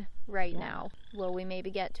need right now. Will we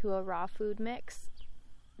maybe get to a raw food mix?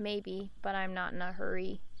 Maybe, but I'm not in a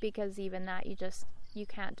hurry, because even that you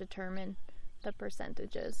can't determine the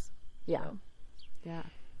percentages. Yeah. So. Yeah.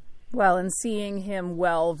 Well, and seeing him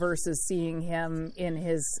well versus seeing him in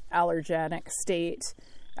his allergenic state,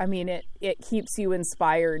 I mean, it keeps you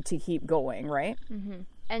inspired to keep going, right? Mm-hmm.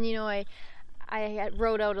 And I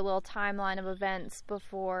wrote out a little timeline of events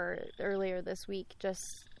earlier this week,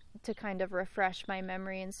 just to kind of refresh my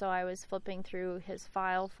memory. And so I was flipping through his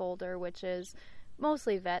file folder, which is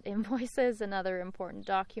mostly vet invoices and other important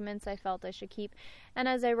documents I felt I should keep. And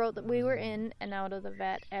as I wrote that, we were in and out of the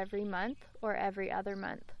vet every month or every other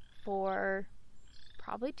month for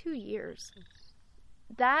probably 2 years.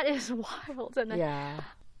 That is wild. And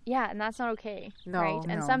yeah, and that's not okay, right?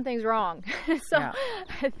 And something's wrong. So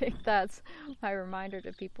I think that's my reminder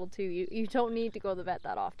to people too. You don't need to go to the vet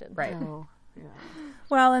that often. Right. Oh, yeah.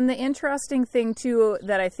 Well, and the interesting thing too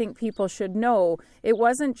that I think people should know, it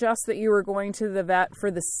wasn't just that you were going to the vet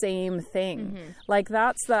for the same thing. Mm-hmm. Like,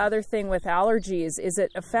 that's the other thing with allergies, is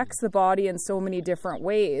it affects the body in so many different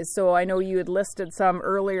ways. So I know you had listed some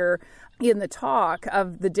earlier in the talk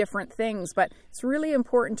of the different things, but it's really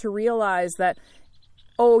important to realize that,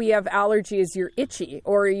 you have allergies, you're itchy,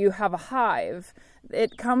 or you have a hive.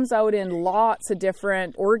 It comes out in lots of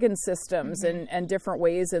different organ systems and different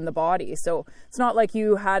ways in the body. So it's not like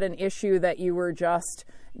you had an issue that you were just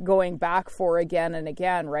going back for again and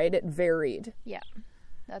again, right? It varied. Yeah,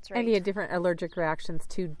 that's right. And he had different allergic reactions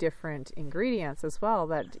to different ingredients as well.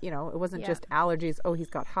 That, it wasn't just allergies,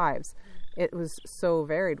 he's got hives. It was so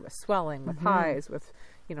varied, with swelling, with hives, with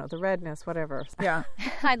the redness, whatever. Yeah.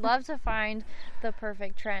 I'd love to find the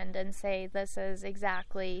perfect trend and say this is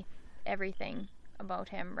exactly everything about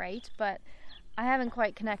him, right? But I haven't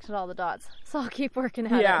quite connected all the dots, so I'll keep working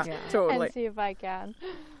at it totally. and see if I can.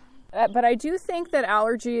 But I do think that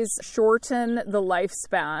allergies shorten the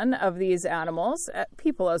lifespan of these animals,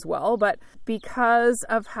 people as well, but because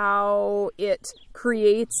of how it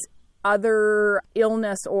creates other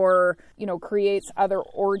illness or, creates other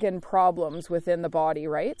organ problems within the body,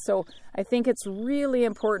 right? So I think it's really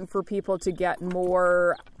important for people to get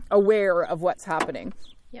more aware of what's happening.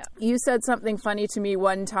 Yeah. You said something funny to me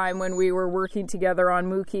one time when we were working together on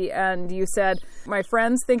Mookie, and you said, my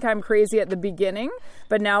friends think I'm crazy at the beginning,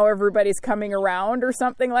 but now everybody's coming around, or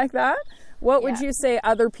something like that. What would you say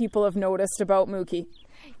other people have noticed about Mookie?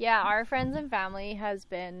 Yeah, our friends and family has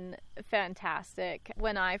been fantastic.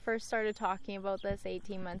 When I first started talking about this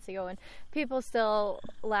 18 months ago, and people still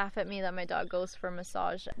laugh at me that my dog goes for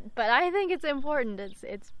massage, but I think it's important.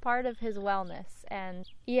 It's part of his wellness. And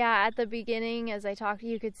yeah, at the beginning, as I talked,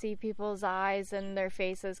 you could see people's eyes and their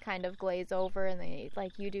faces kind of glaze over, and they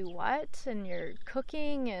like, you do what? And you're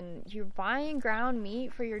cooking and you're buying ground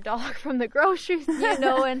meat for your dog from the groceries,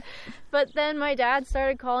 and but then my dad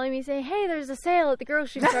started calling me saying, hey, there's a sale at the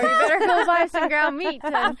grocery store, you better go buy some ground meat.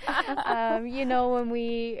 And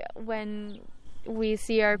when we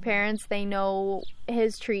see our parents, they know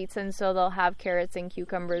his treats, and so they'll have carrots and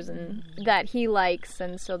cucumbers and that he likes,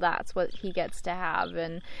 and so that's what he gets to have.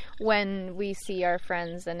 And when we see our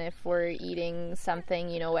friends, and if we're eating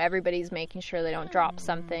something, everybody's making sure they don't drop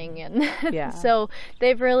something, and so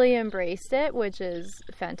they've really embraced it, which is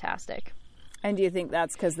fantastic. And do you think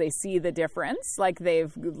that's because they see the difference? Like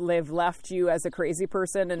they've left you as a crazy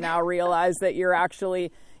person and now realize that you're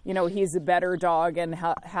actually, he's a better dog and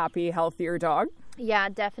happy, healthier dog? Yeah,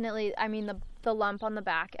 definitely. I mean, the lump on the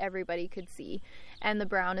back, everybody could see, and the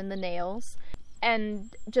brown in the nails.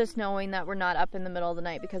 And just knowing that we're not up in the middle of the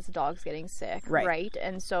night because the dog's getting sick, right?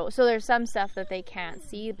 And so there's some stuff that they can't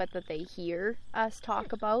see, but that they hear us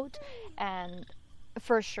talk about. And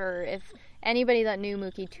for sure, if anybody that knew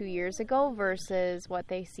Mookie 2 years ago versus what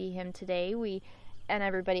they see him today, and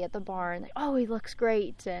everybody at the barn, like, he looks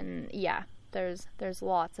great. And there's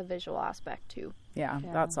lots of visual aspect too. Yeah,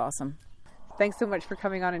 that's awesome. Thanks so much for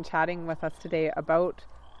coming on and chatting with us today about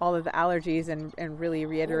all of the allergies and really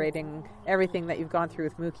reiterating everything that you've gone through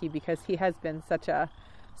with Mookie, because he has been such a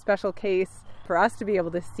special case for us to be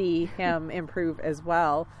able to see him improve as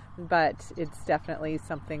well. But it's definitely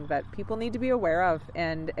something that people need to be aware of.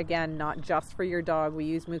 And again, not just for your dog. We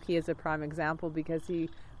use Mookie as a prime example because he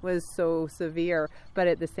was so severe. But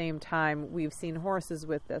at the same time, we've seen horses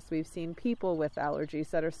with this. We've seen people with allergies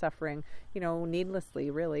that are suffering,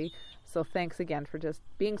 needlessly, really. So thanks again for just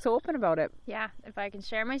being so open about it. Yeah, if I can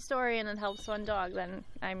share my story and it helps one dog, then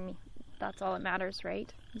that's all that matters,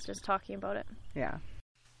 right? It's just talking about it. Yeah.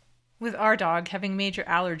 With our dog having major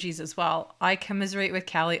allergies as well, I commiserate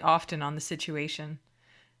with Callie often on the situation.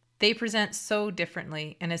 They present so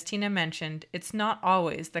differently, and as Tina mentioned, it's not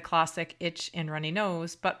always the classic itch and runny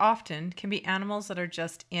nose, but often can be animals that are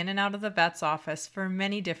just in and out of the vet's office for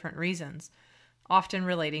many different reasons, often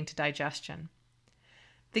relating to digestion.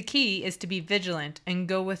 The key is to be vigilant and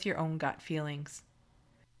go with your own gut feelings.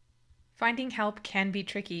 Finding help can be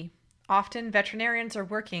tricky. Often, veterinarians are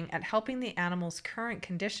working at helping the animal's current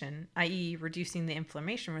condition, i.e. reducing the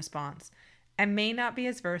inflammation response, and may not be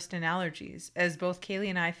as versed in allergies, as both Kaylee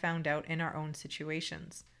and I found out in our own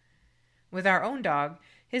situations. With our own dog,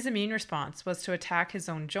 his immune response was to attack his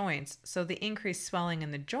own joints, so the increased swelling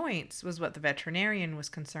in the joints was what the veterinarian was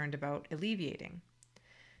concerned about alleviating.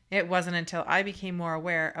 It wasn't until I became more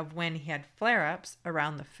aware of when he had flare-ups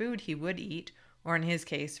around the food he would eat, or in his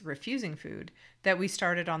case, refusing food, that we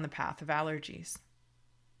started on the path of allergies.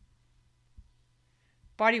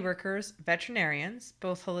 Body workers, veterinarians,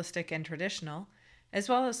 both holistic and traditional, as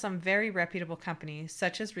well as some very reputable companies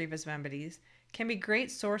such as Reva's Remedies, can be great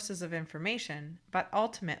sources of information, but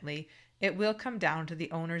ultimately it will come down to the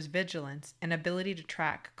owner's vigilance and ability to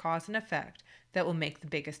track cause and effect that will make the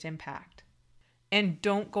biggest impact. And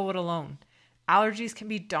don't go it alone. Allergies can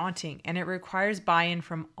be daunting, and it requires buy-in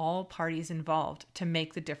from all parties involved to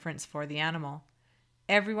make the difference for the animal.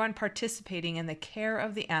 Everyone participating in the care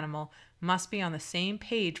of the animal must be on the same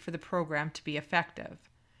page for the program to be effective.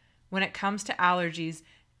 When it comes to allergies,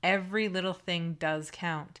 every little thing does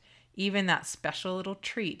count, even that special little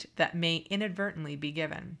treat that may inadvertently be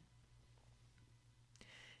given.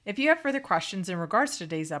 If you have further questions in regards to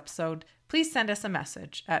today's episode, please send us a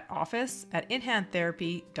message at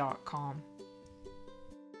office@inhandtherapy.com.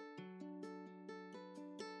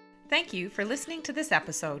 Thank you for listening to this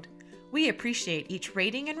episode. We appreciate each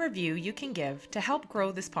rating and review you can give to help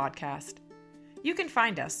grow this podcast. You can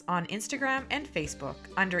find us on Instagram and Facebook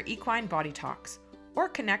under Equine Body Talks, or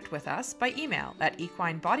connect with us by email at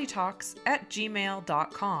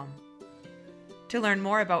equinebodytalks@gmail.com. To learn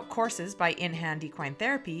more about courses by In Hand Equine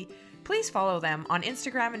Therapy, please follow them on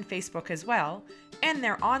Instagram and Facebook as well, and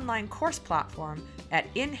their online course platform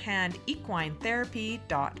at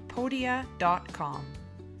inhandequinetherapy.podia.com.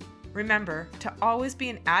 Remember to always be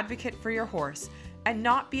an advocate for your horse and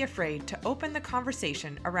not be afraid to open the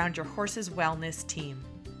conversation around your horse's wellness team.